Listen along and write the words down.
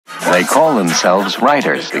They call themselves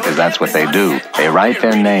writers because that's what they do. They write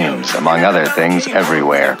their names, among other things,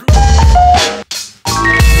 everywhere.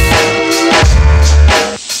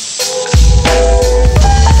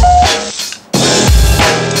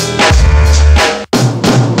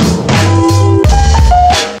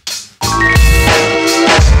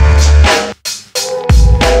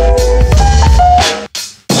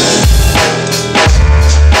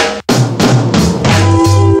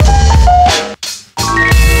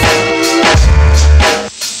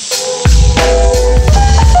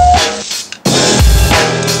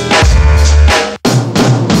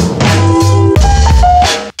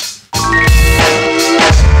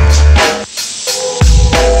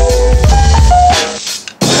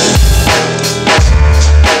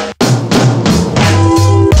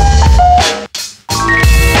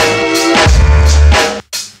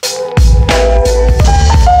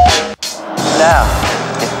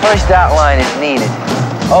 First outline is needed,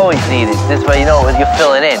 always needed. This way you know what you're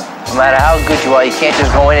filling in. No matter how good you are, you can't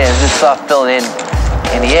just go in and just start filling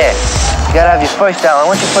in the air. You gotta have your first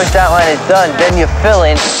outline. Once your first outline is done, then you're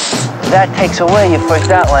filling. That takes away your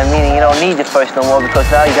first outline, meaning you don't need your first no more because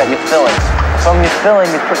now you got your filling. From your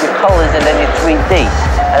filling, you put your colors and then your 3D.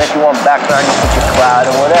 And if you want background, you put your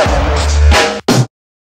cloud or whatever.